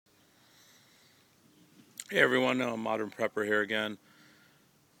Hey everyone, Modern Prepper here again.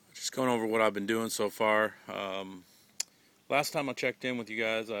 Just going over what I've been doing so far. Last time I checked in with you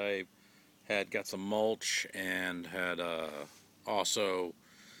guys, I had got some mulch and had also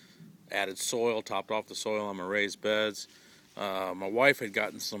added soil, topped off the soil on my raised beds. My wife had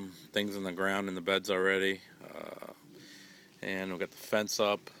gotten some things in the ground in the beds already, and we got the fence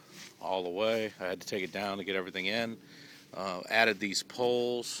up all the way. I had to take it down to get everything in. Added these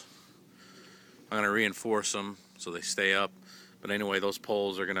poles. I'm going to reinforce them so they stay up. But anyway, those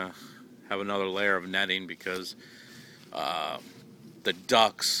poles are going to have another layer of netting because the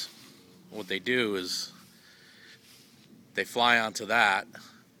ducks, what they do is they fly onto that,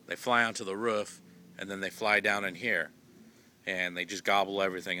 they fly onto the roof, and then they fly down in here. And they just gobble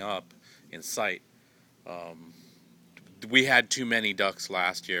everything up in sight. We had too many ducks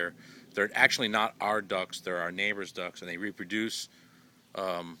last year. They're actually not our ducks, they're our neighbor's ducks, and they reproduce.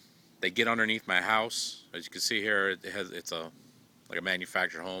 They get underneath my house. As you can see here, it's like a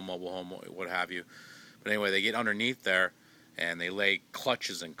manufactured home, mobile home, what have you. But anyway, they get underneath there, and they lay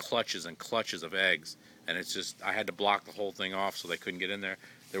clutches and clutches and clutches of eggs. And it's just, I had to block the whole thing off so they couldn't get in there.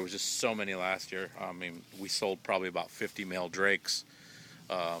 There was just so many last year. I mean, we sold probably about 50 male drakes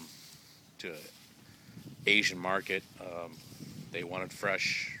to an Asian market. They wanted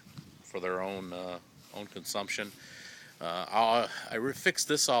fresh for their own consumption. I fixed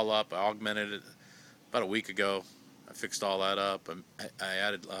this all up. I augmented it about a week ago. I fixed all that up. I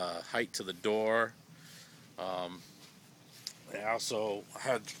added height to the door. I also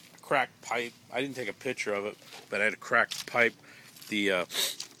had cracked pipe. I didn't take a picture of it, but I had a cracked pipe. The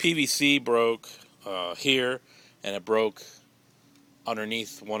PVC broke here, and it broke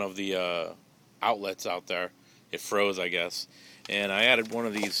underneath one of the outlets out there. It froze, I guess. And I added one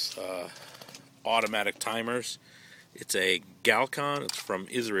of these automatic timers. It's a Galcon. It's from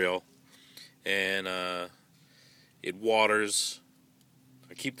Israel, and it waters.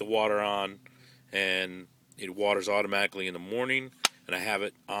 I keep the water on, and it waters automatically in the morning, and I have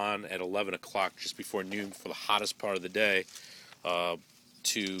it on at 11 o'clock, just before noon, for the hottest part of the day,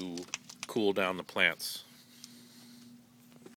 to cool down the plants.